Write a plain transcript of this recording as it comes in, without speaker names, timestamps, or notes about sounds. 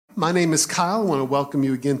My name is Kyle. I want to welcome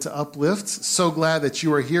you again to Uplift. So glad that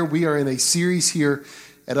you are here. We are in a series here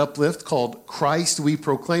at Uplift called Christ We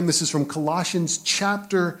Proclaim. This is from Colossians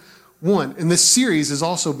chapter 1. And this series is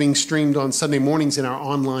also being streamed on Sunday mornings in our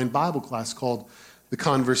online Bible class called The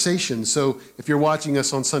Conversation. So if you're watching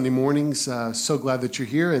us on Sunday mornings, so glad that you're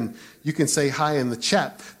here, and you can say hi in the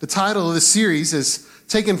chat. The title of this series is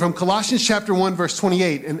taken from Colossians chapter 1, verse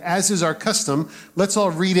 28. And as is our custom, let's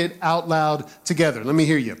all read it out loud together. Let me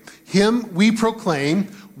hear you. Him we proclaim,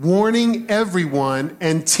 warning everyone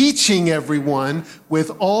and teaching everyone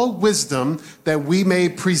with all wisdom, that we may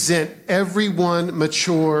present everyone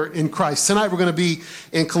mature in Christ. Tonight we're going to be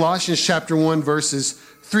in Colossians chapter 1, verses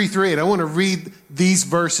 3 through 8. I want to read these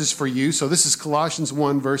verses for you. So this is Colossians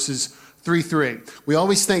 1, verses 3 through 8. We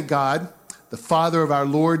always thank God, the Father of our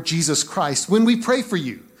Lord Jesus Christ, when we pray for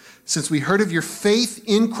you, since we heard of your faith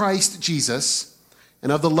in Christ Jesus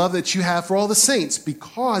and of the love that you have for all the saints,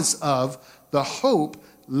 because of the hope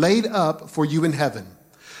laid up for you in heaven.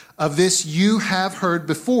 Of this you have heard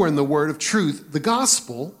before in the word of truth, the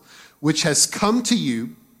gospel, which has come to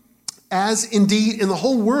you, as indeed in the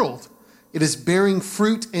whole world it is bearing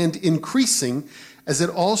fruit and increasing, as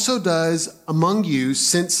it also does among you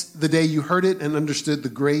since the day you heard it and understood the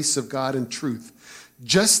grace of God and truth,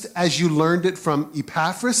 just as you learned it from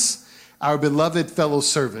Epaphras, our beloved fellow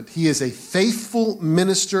servant. He is a faithful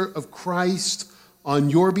minister of Christ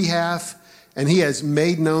on your behalf, and he has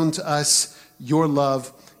made known to us your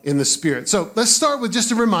love in the Spirit. So let's start with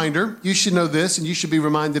just a reminder. You should know this, and you should be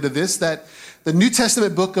reminded of this, that the New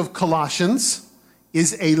Testament book of Colossians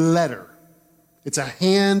is a letter. It's a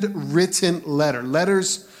handwritten letter.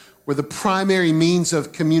 Letters were the primary means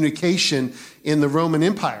of communication in the Roman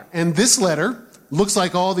Empire. And this letter looks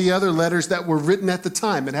like all the other letters that were written at the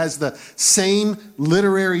time. It has the same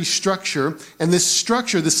literary structure. And this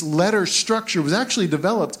structure, this letter structure, was actually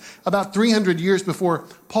developed about 300 years before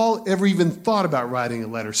Paul ever even thought about writing a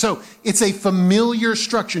letter. So it's a familiar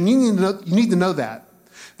structure. And you need to know that.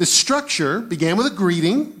 The structure began with a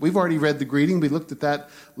greeting. We've already read the greeting. We looked at that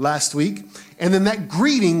last week. And then that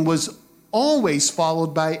greeting was always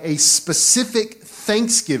followed by a specific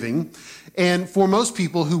thanksgiving. And for most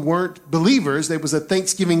people who weren't believers, there was a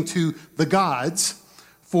thanksgiving to the gods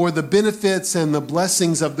for the benefits and the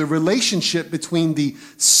blessings of the relationship between the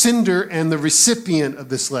sender and the recipient of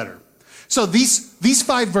this letter. So these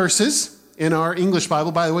 5 verses in our English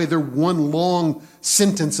Bible, by the way, they're one long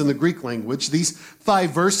sentence in the Greek language. These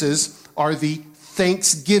 5 verses are the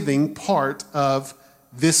thanksgiving part of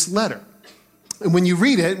this letter. And when you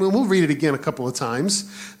read it, and we'll read it again a couple of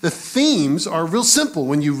times, the themes are real simple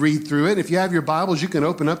when you read through it. If you have your Bibles, you can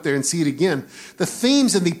open up there and see it again. The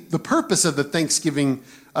themes and the purpose of the Thanksgiving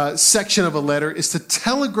section of a letter is to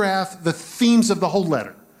telegraph the themes of the whole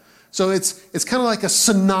letter. So it's kind of like a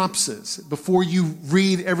synopsis before you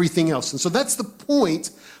read everything else. And so that's the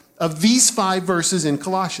point of these 5 verses in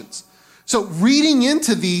Colossians. So reading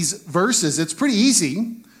into these verses, it's pretty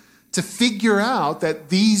easy to figure out that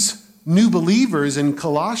these new believers in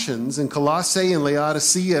Colossians, in Colossae and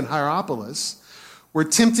Laodicea and Hierapolis, were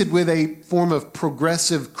tempted with a form of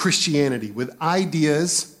progressive Christianity, with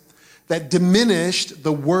ideas that diminished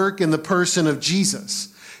the work and the person of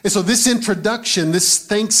Jesus. And so this introduction, this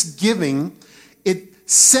thanksgiving, it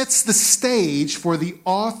sets the stage for the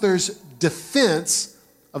author's defense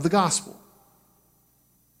of the gospel.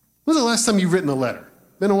 When was the last time you've written a letter?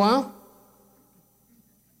 Been a while?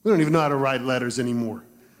 We don't even know how to write letters anymore.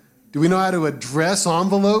 Do we know how to address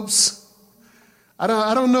envelopes? I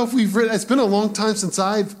don't know if we've written. It's been a long time since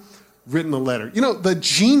I've written a letter. You know, the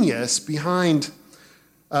genius behind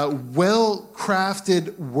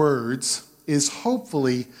well-crafted words is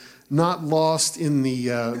hopefully not lost in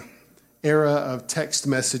the era of text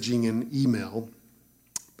messaging and email.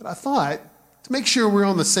 But I thought, to make sure we're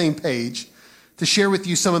on the same page, to share with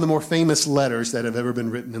you some of the more famous letters that have ever been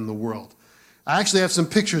written in the world. I actually have some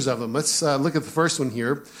pictures of them. Let's look at the first one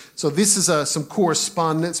here. So this is some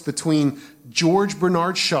correspondence between George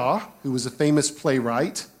Bernard Shaw, who was a famous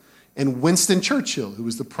playwright, and Winston Churchill, who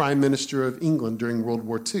was the Prime Minister of England during World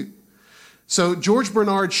War II. So George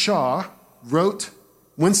Bernard Shaw wrote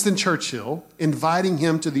Winston Churchill, inviting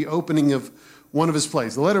him to the opening of one of his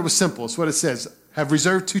plays. The letter was simple. It's what it says. Have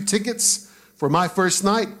reserved 2 tickets for my first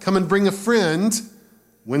night. Come and bring a friend,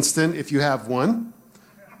 Winston, if you have one.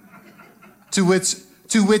 To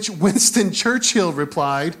which Winston Churchill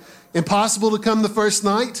replied, impossible to come the first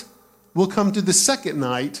night? We'll come to the second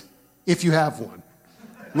night if you have one.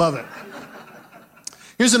 Love it.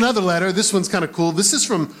 Here's another letter. This one's kind of cool. This is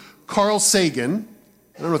from Carl Sagan.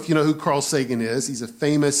 I don't know if you know who Carl Sagan is. He's a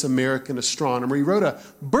famous American astronomer. He wrote a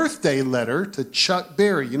birthday letter to Chuck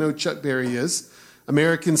Berry. You know who Chuck Berry is?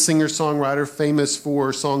 American singer-songwriter, famous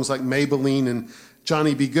for songs like Maybelline and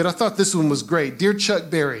Johnny B. Good. I thought this one was great. Dear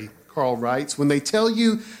Chuck Berry, Carl writes, when they tell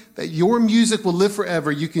you that your music will live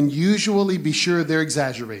forever, you can usually be sure they're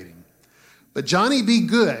exaggerating. But Johnny B.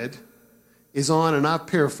 Good is on, and I've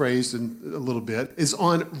paraphrased a little bit, is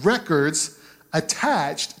on records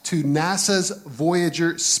attached to NASA's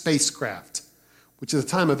Voyager spacecraft, which at the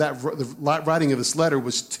time of that, the writing of this letter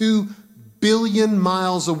was 2 billion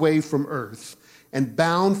miles away from Earth and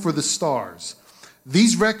bound for the stars.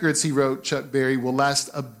 These records, he wrote, Chuck Berry, will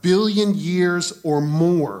last 1 billion years or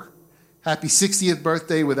more. Happy 60th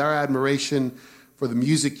birthday with our admiration for the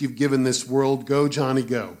music you've given this world. Go, Johnny,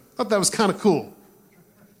 go. I thought that was kind of cool.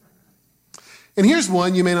 And here's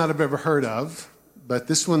one you may not have ever heard of, but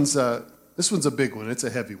this one's a big one. It's a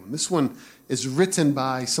heavy one. This one is written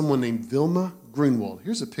by someone named Vilma Grunwald.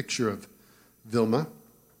 Here's a picture of Vilma.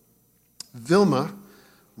 Vilma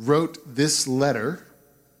wrote this letter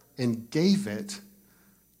and gave it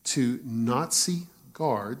to Nazi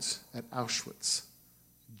guards at Auschwitz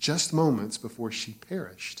just moments before she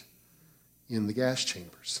perished in the gas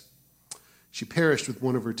chambers. She perished with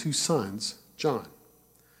one of her 2 sons, John.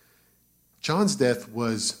 John's death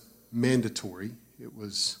was mandatory. It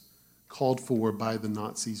was called for by the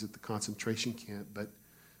Nazis at the concentration camp, but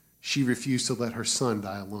she refused to let her son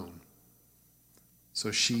die alone. So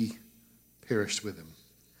she perished with him.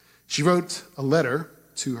 She wrote a letter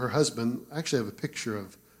to her husband. I actually have a picture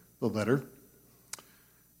of the letter.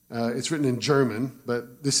 It's written in German,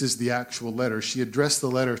 but this is the actual letter. She addressed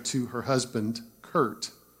the letter to her husband,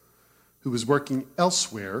 Kurt, who was working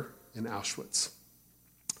elsewhere in Auschwitz.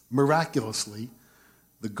 Miraculously,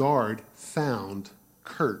 the guard found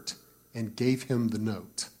Kurt and gave him the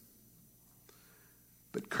note.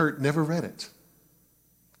 But Kurt never read it.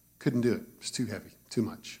 Couldn't do it. It was too heavy, too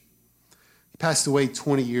much. He passed away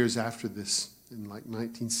 20 years after this in like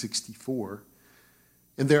 1964.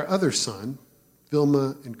 And their other son,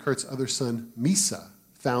 Vilma and Kurt's other son, Misa,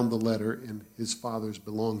 found the letter in his father's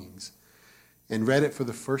belongings and read it for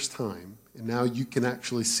the first time. And now you can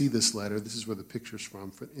actually see this letter. This is where the picture's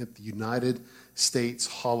from at the United States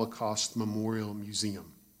Holocaust Memorial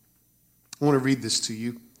Museum. I want to read this to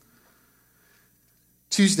you.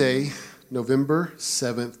 Tuesday, November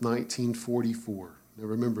 7th, 1944. Now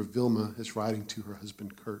remember, Vilma is writing to her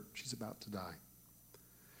husband, Kurt. She's about to die.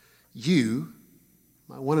 You,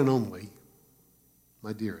 my one and only,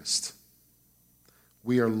 my dearest,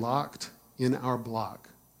 we are locked in our block,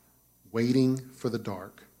 waiting for the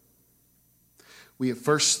dark. We at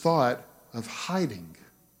first thought of hiding,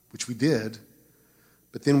 which we did,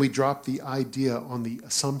 but then we dropped the idea on the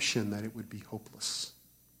assumption that it would be hopeless.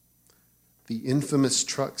 The infamous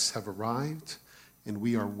trucks have arrived, and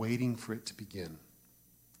we are waiting for it to begin.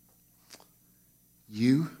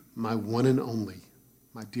 You, my one and only,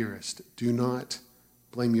 my dearest, do not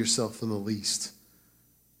blame yourself in the least.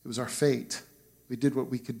 It was our fate. We did what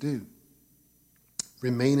we could do.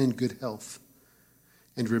 Remain in good health,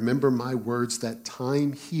 and remember my words that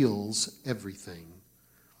time heals everything.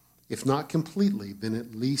 If not completely, then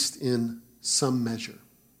at least in some measure.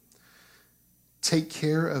 Take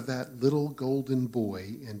care of that little golden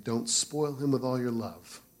boy and don't spoil him with all your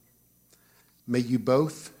love. May you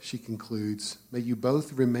both, she concludes, may you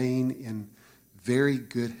both remain in very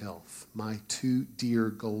good health, my 2 dear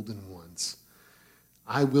golden ones.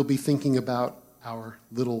 I will be thinking about our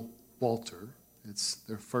little Walter. It's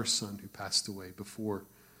their first son who passed away before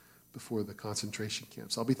the concentration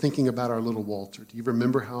camps. I'll be thinking about our little Walter. Do you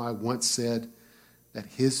remember how I once said that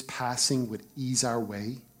his passing would ease our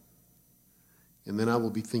way? And then I will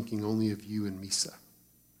be thinking only of you and Misa.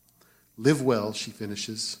 Live well, she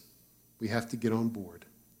finishes. We have to get on board.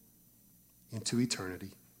 Into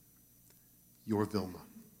eternity. Your Vilma.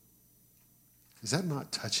 Is that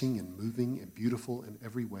not touching and moving and beautiful in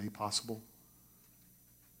every way possible?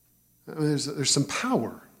 I mean, there's some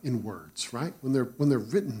power in words, right? When they're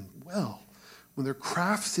written well, when they're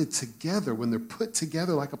crafted together, when they're put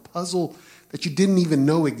together like a puzzle that you didn't even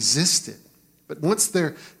know existed. But once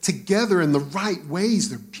they're together in the right ways,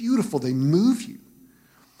 they're beautiful, they move you.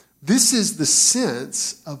 This is the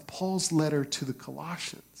sense of Paul's letter to the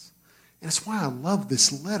Colossians. And it's why I love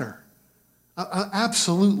this letter. I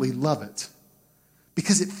absolutely love it.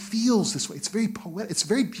 Because it feels this way. It's very poetic. It's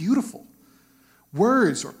very beautiful.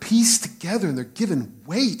 Words are pieced together and they're given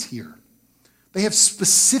weight here. They have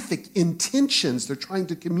specific intentions they're trying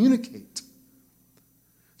to communicate.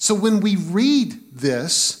 So when we read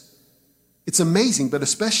this, it's amazing, but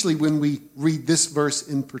especially when we read this verse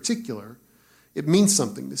in particular, It means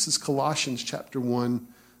something. This is Colossians chapter 1,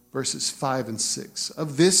 verses 5 and 6.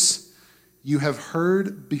 Of this you have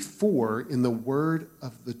heard before in the word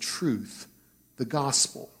of the truth, the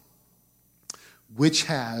gospel, which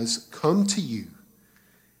has come to you,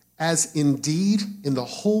 as indeed in the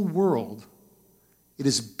whole world it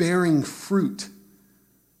is bearing fruit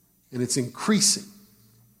and it's increasing.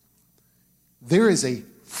 There is a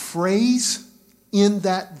phrase in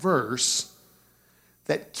that verse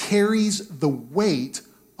that carries the weight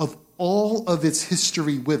of all of its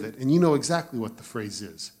history with it. And you know exactly what the phrase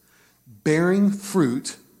is. Bearing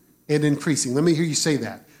fruit and increasing. Let me hear you say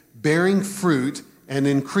that. Bearing fruit and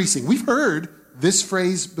increasing. We've heard this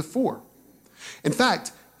phrase before. In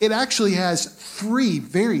fact, it actually has three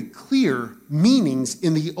very clear meanings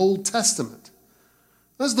in the Old Testament.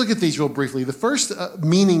 Let's look at these real briefly. The first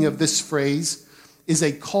meaning of this phrase is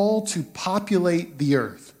a call to populate the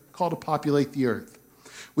earth. Call to populate the earth.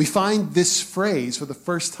 We find this phrase for the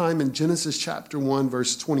first time in Genesis chapter 1,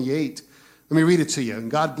 verse 28. Let me read it to you. And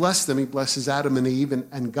God blessed them. He blesses Adam and Eve.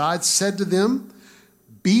 And God said to them,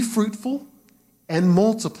 be fruitful and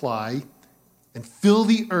multiply and fill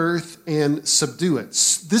the earth and subdue it.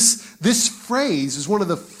 This phrase is one of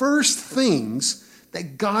the first things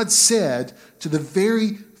that God said to the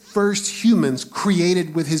very first humans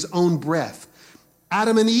created with his own breath.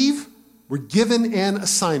 Adam and Eve were given an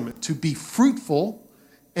assignment to be fruitful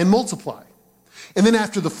and multiply. And then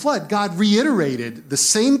after the flood, God reiterated the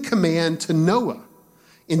same command to Noah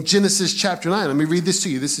in Genesis chapter 9. Let me read this to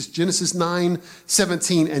you. This is Genesis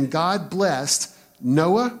 9:17. And God blessed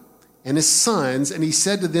Noah and his sons, and he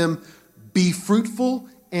said to them, be fruitful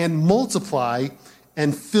and multiply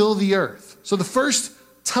and fill the earth. So the first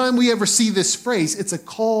time we ever see this phrase, it's a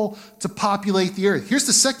call to populate the earth. Here's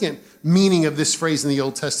the second meaning of this phrase in the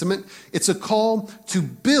Old Testament. It's a call to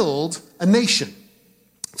build a nation.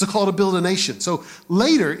 It's a call to build a nation. So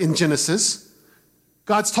later in Genesis,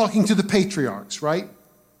 God's talking to the patriarchs, right?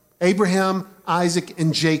 Abraham, Isaac,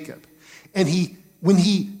 and Jacob. And when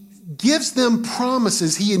he gives them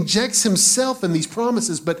promises, he injects himself in these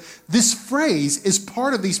promises, but this phrase is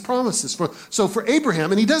part of these promises. So for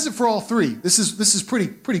Abraham, and he does it for all three. This is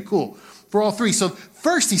pretty cool for all three. So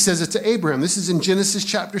first he says it to Abraham. This is in Genesis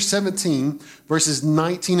chapter 17, verses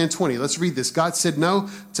 19 and 20. Let's read this. God said no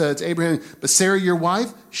to Abraham, but Sarah, your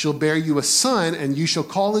wife, shall bear you a son, and you shall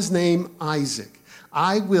call his name Isaac.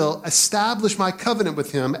 I will establish my covenant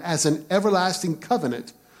with him as an everlasting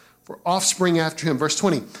covenant for offspring after him. Verse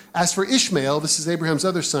 20, as for Ishmael, this is Abraham's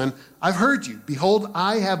other son, I've heard you. Behold,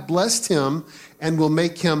 I have blessed him and will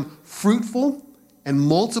make him fruitful and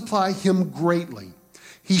multiply him greatly.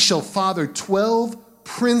 He shall father 12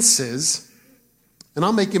 princes, and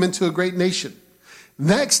I'll make him into a great nation.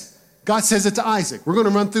 Next, God says it to Isaac. We're going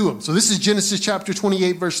to run through them. So this is Genesis chapter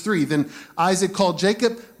 28, verse 3. Then Isaac called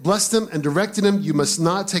Jacob, blessed him, and directed him, you must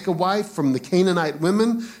not take a wife from the Canaanite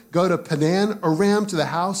women. Go to Padan Aram to the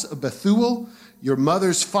house of Bethuel, your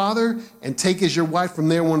mother's father, and take as your wife from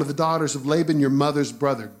there one of the daughters of Laban, your mother's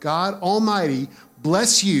brother. God Almighty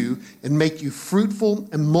bless you and make you fruitful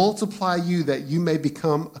and multiply you that you may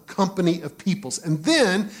become a company of peoples. And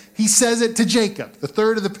then he says it to Jacob, the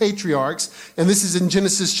third of the patriarchs. And this is in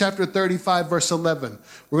Genesis chapter 35, verse 11.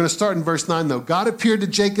 We're going to start in verse 9 though. God appeared to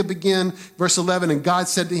Jacob again, verse 11, and God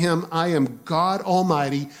said to him, I am God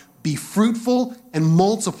Almighty. Be fruitful and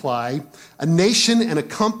multiply. A nation and a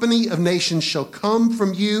company of nations shall come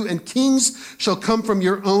from you, and kings shall come from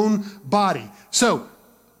your own body. So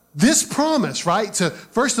this promise, right, to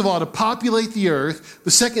first of all, to populate the earth,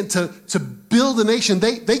 the second, to build a nation,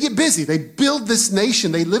 they get busy. They build this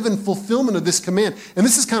nation. They live in fulfillment of this command. And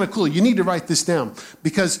this is kind of cool. You need to write this down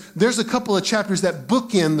because there's a couple of chapters that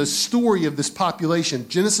bookend the story of this population,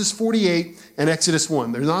 Genesis 48 and Exodus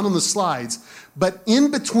 1. They're not on the slides. But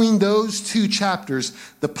in between those two chapters,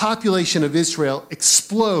 the population of Israel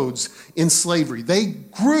explodes in slavery. They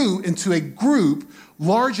grew into a group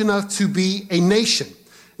large enough to be a nation.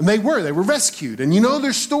 And they were rescued. And you know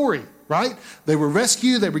their story, right? They were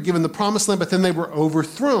rescued, they were given the promised land, but then they were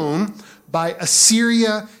overthrown by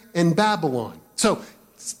Assyria and Babylon. So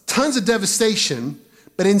tons of devastation,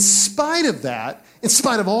 but in spite of that, in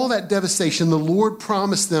spite of all that devastation, the Lord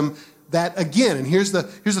promised them that again, and here's the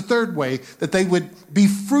third way, that they would be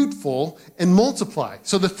fruitful and multiply.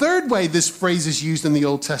 So the third way this phrase is used in the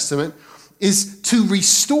Old Testament is to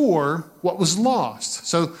restore what was lost.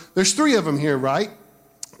 So there's three of them here, right?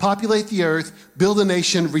 Populate the earth, build a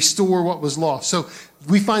nation, restore what was lost. So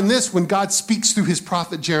we find this when God speaks through his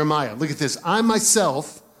prophet Jeremiah. Look at this. I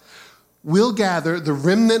myself will gather the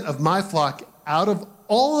remnant of my flock out of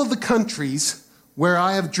all of the countries where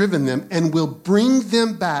I have driven them, and will bring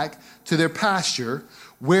them back to their pasture,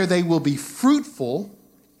 where they will be fruitful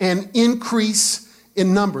and increase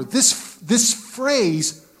in number. This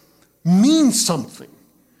phrase means something.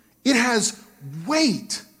 It has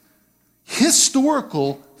weight,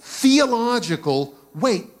 historical, theological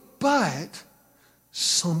weight, but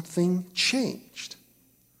something changed.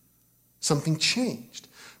 Something changed.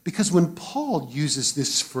 Because when Paul uses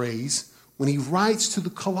this phrase, when he writes to the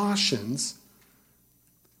Colossians,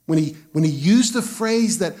 when he used the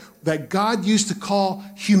phrase that God used to call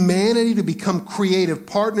humanity to become creative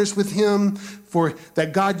partners with him,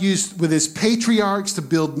 that God used with his patriarchs to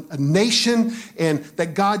build a nation, and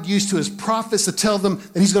that God used to his prophets to tell them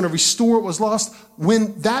that he's going to restore what was lost,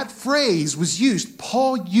 when that phrase was used,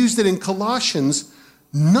 Paul used it in Colossians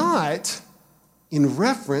not in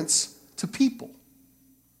reference to people.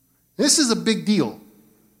 This is a big deal.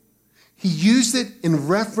 He used it in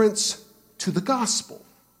reference to the gospel.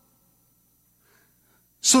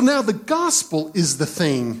 So now the gospel is the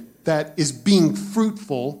thing that is being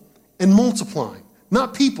fruitful and multiplying,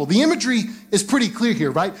 not people. The imagery is pretty clear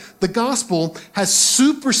here, right? The gospel has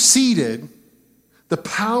superseded the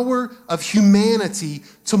power of humanity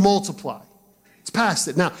to multiply. It's past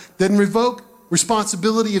it. Now, it doesn't revoke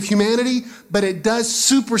responsibility of humanity, but it does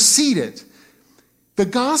supersede it. The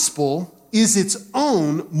gospel is its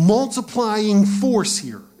own multiplying force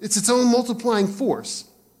here. It's its own multiplying force.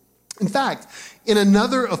 In fact, in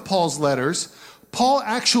another of Paul's letters, Paul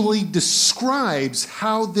actually describes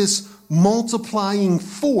how this multiplying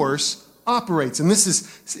force operates. And this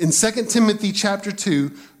is in 2 Timothy chapter 2,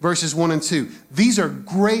 verses 1 and 2. These are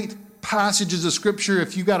great passages of Scripture.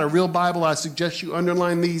 If you got a real Bible, I suggest you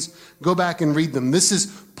underline these. Go back and read them. This is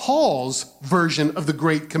Paul's version of the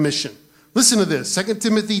Great Commission. Listen to this, 2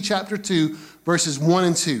 Timothy chapter 2, verses 1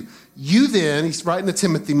 and 2. You then, he's writing to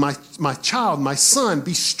Timothy, my child, my son,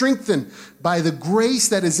 be strengthened by the grace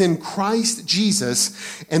that is in Christ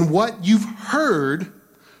Jesus, and what you've heard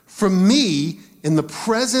from me in the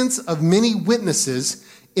presence of many witnesses,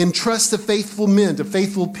 entrust to faithful men, to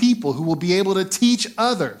faithful people who will be able to teach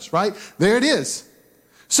others, right? There it is.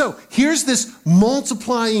 So here's this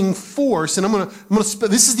multiplying force, and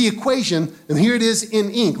this is the equation, and here it is in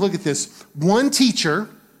ink. Look at this. One teacher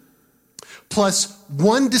plus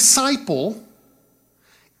one disciple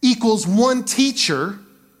equals one teacher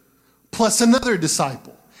plus another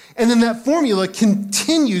disciple. And then that formula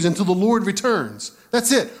continues until the Lord returns.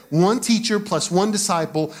 That's it. One teacher plus one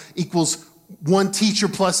disciple equals one teacher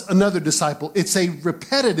plus another disciple. It's a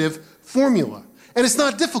repetitive formula. And it's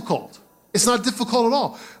not difficult. It's not difficult at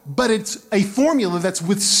all. But it's a formula that's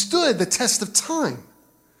withstood the test of time.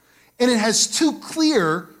 And it has two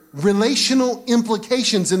clear relational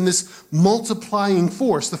implications in this multiplying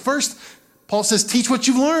force. The first, Paul says, teach what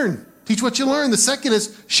you've learned. Teach what you learn. The second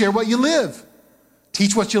is share what you live.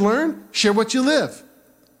 Teach what you learn, share what you live.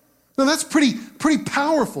 Now that's pretty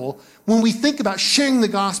powerful when we think about sharing the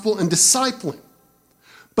gospel and discipling.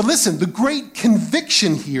 But listen, the great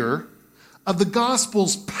conviction here of the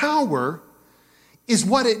gospel's power is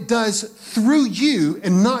what it does through you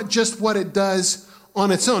and not just what it does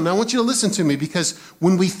on its own. Now I want you to listen to me, because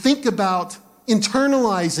when we think about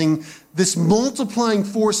internalizing this multiplying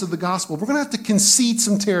force of the gospel, we're going to have to concede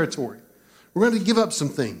some territory. We're going to give up some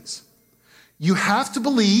things. You have to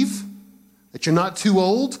believe that you're not too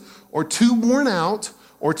old or too worn out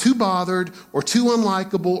or too bothered or too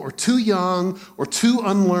unlikable or too young or too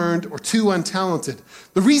unlearned or too untalented.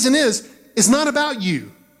 The reason is, it's not about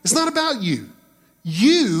you. It's not about you.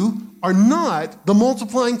 You are not the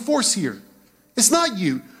multiplying force here. It's not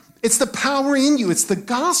you. It's the power in you. It's the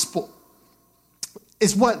gospel.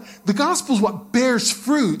 The gospel is what bears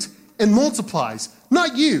fruit and multiplies,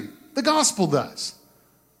 not you. The gospel does.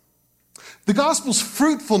 The gospel's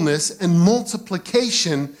fruitfulness and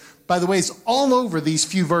multiplication, by the way, is all over these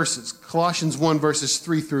few verses. Colossians 1, verses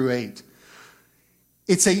 3 through 8.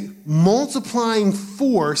 It's a multiplying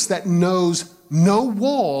force that knows no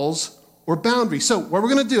walls or boundaries. So what we're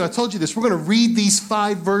going to do, I told you this, we're going to read these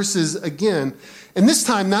 5 verses again. And this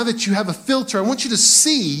time, now that you have a filter, I want you to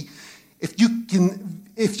see if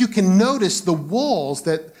you can notice the walls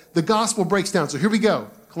that the gospel breaks down. So here we go.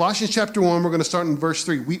 Colossians chapter 1, we're going to start in verse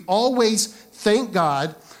 3. We always thank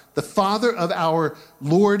God, the Father of our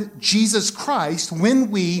Lord Jesus Christ,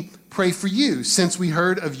 when we pray for you, since we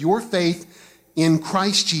heard of your faith in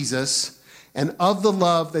Christ Jesus and of the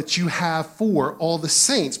love that you have for all the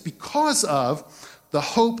saints, because of the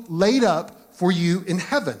hope laid up for you in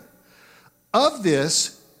heaven. Of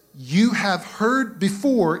this you have heard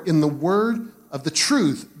before in the word of the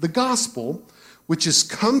truth, the gospel, which has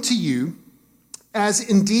come to you, as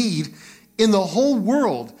indeed In the whole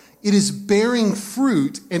world, it is bearing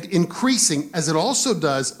fruit and increasing, as it also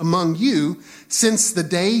does among you, since the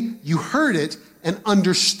day you heard it and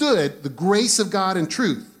understood the grace of God in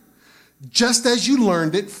truth, just as you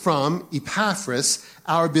learned it from Epaphras,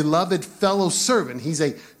 our beloved fellow servant. He's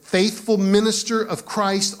a faithful minister of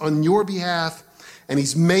Christ on your behalf, and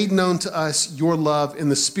he's made known to us your love in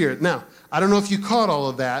the Spirit. Now, I don't know if you caught all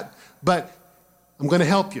of that, but I'm going to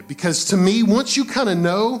help you, because to me, once you kind of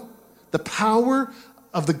know the power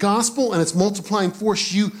of the gospel and its multiplying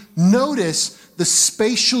force, you notice the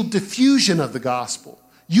spatial diffusion of the gospel.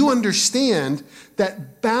 You understand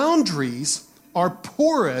that boundaries are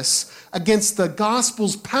porous against the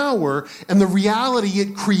gospel's power and the reality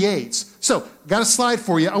it creates. So, got a slide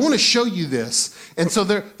for you. I want to show you this. And so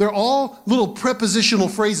they're all little prepositional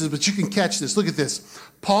phrases, but you can catch this. Look at this.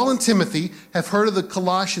 Paul and Timothy have heard of the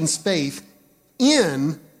Colossians' faith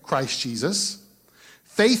in Christ Jesus.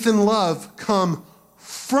 Faith and love come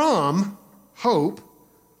from hope.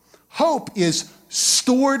 Hope is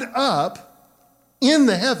stored up in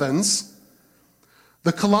the heavens.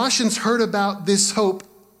 The Colossians heard about this hope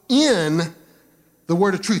in the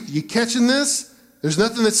word of truth. You catching this? There's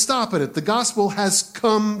nothing that's stopping it. The gospel has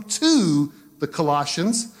come to the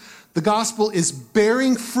Colossians. The gospel is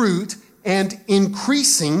bearing fruit and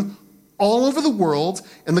increasing all over the world,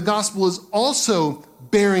 and the gospel is also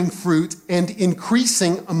bearing fruit and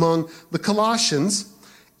increasing among the Colossians.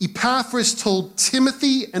 Epaphras told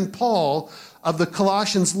Timothy and Paul of the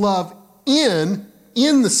Colossians' love in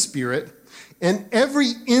the Spirit, and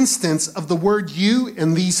every instance of the word you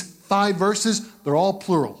in these 5 verses, they're all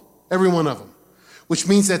plural, every one of them, which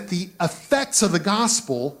means that the effects of the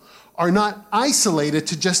gospel are not isolated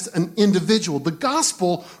to just an individual. The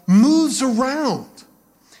gospel moves around.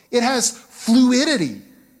 It has fluidity.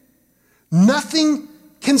 Nothing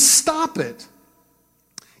can stop it.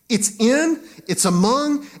 It's in, it's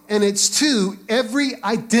among, and it's to every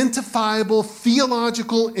identifiable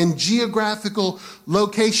theological and geographical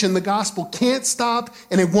location. The gospel can't stop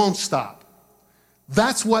and it won't stop.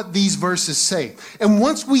 That's what these verses say. And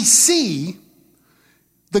once we see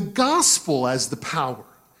the gospel as the power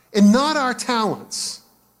and not our talents,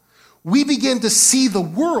 we begin to see the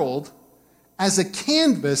world as a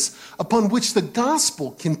canvas upon which the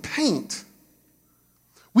gospel can paint.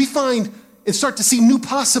 We find and start to see new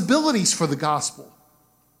possibilities for the gospel.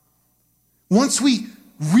 Once we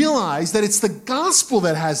realize that it's the gospel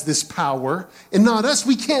that has this power and not us,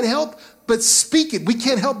 we can't help but speak it. We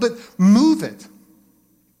can't help but move it.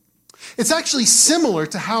 It's actually similar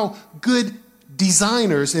to how good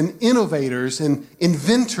designers and innovators and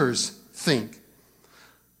inventors think.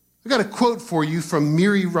 I got a quote for you from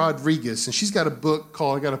Miri Rodriguez, and she's got a book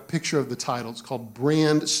called, I got a picture of the title, it's called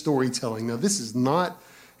Brand Storytelling. Now, this is not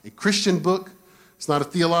a Christian book. It's not a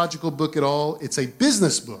theological book at all. It's a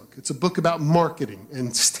business book. It's a book about marketing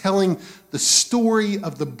and telling the story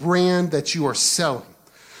of the brand that you are selling.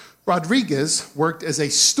 Rodriguez worked as a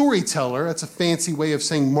storyteller. That's a fancy way of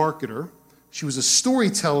saying marketer. She was a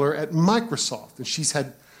storyteller at Microsoft, and she's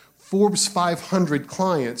had Forbes 500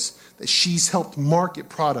 clients that she's helped market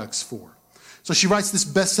products for. So she writes this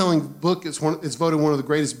best-selling book. It's voted one of the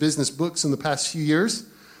greatest business books in the past few years.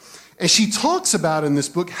 And she talks about in this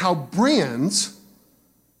book how brands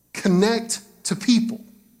connect to people.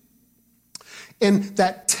 And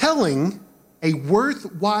that telling a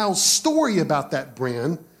worthwhile story about that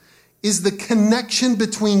brand is the connection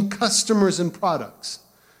between customers and products.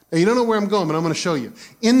 Now, you don't know where I'm going, but I'm going to show you.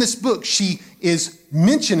 In this book, she is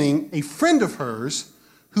mentioning a friend of hers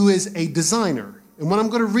who is a designer. And what I'm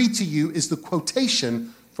going to read to you is the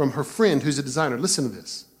quotation from her friend who's a designer. Listen to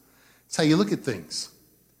this. It's how you look at things.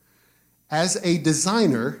 As a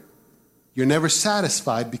designer, you're never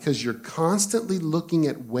satisfied because you're constantly looking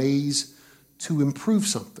at ways to improve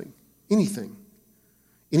something, anything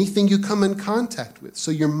you come in contact with.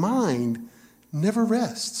 So your mind never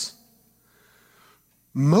rests.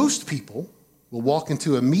 Most people will walk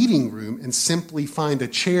into a meeting room and simply find a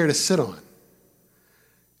chair to sit on.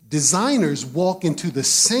 Designers walk into the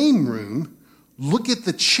same room, look at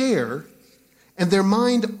the chair, and their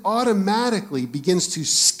mind automatically begins to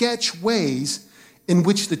sketch ways in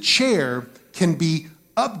which the chair can be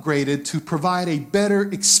upgraded to provide a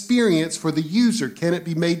better experience for the user. Can it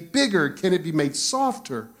be made bigger? Can it be made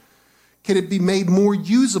softer? Can it be made more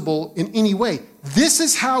usable in any way? This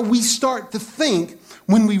is how we start to think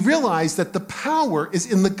when we realize that the power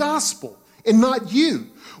is in the gospel and not you.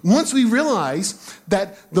 Once we realize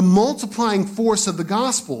that the multiplying force of the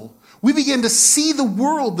gospel, we begin to see the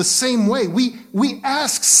world the same way. We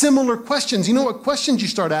ask similar questions. You know what questions you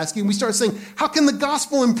start asking? We start saying, how can the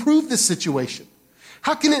gospel improve this situation?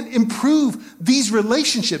 How can it improve these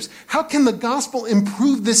relationships? How can the gospel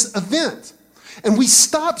improve this event? And we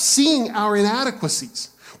stop seeing our inadequacies.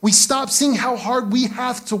 We stop seeing how hard we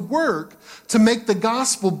have to work to make the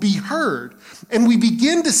gospel be heard. And we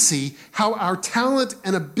begin to see how our talent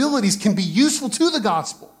and abilities can be useful to the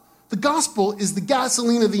gospel. The gospel is the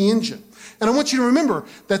gasoline of the engine. And I want you to remember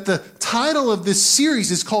that the title of this series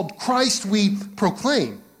is called Christ We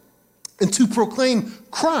Proclaim. And to proclaim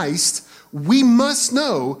Christ, we must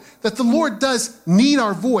know that the Lord does need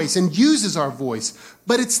our voice and uses our voice,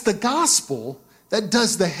 but it's the gospel that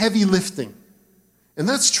does the heavy lifting. And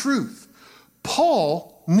that's truth.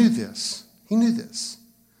 Paul knew this. He knew this.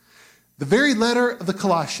 The very letter of the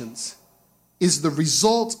Colossians is the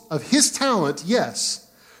result of his talent, yes,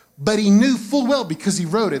 but he knew full well, because he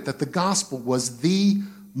wrote it, that the gospel was the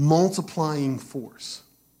multiplying force.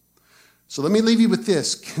 So let me leave you with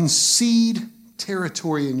this. Concede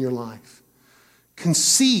territory in your life.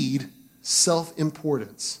 Concede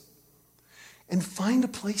self-importance. And find a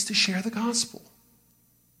place to share the gospel.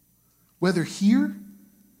 Whether here,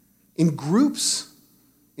 in groups,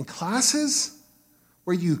 in classes,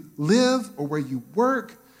 where you live or where you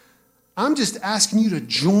work, I'm just asking you to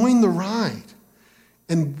join the ride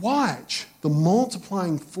and watch the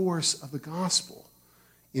multiplying force of the gospel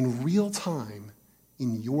in real time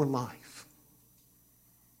in your life.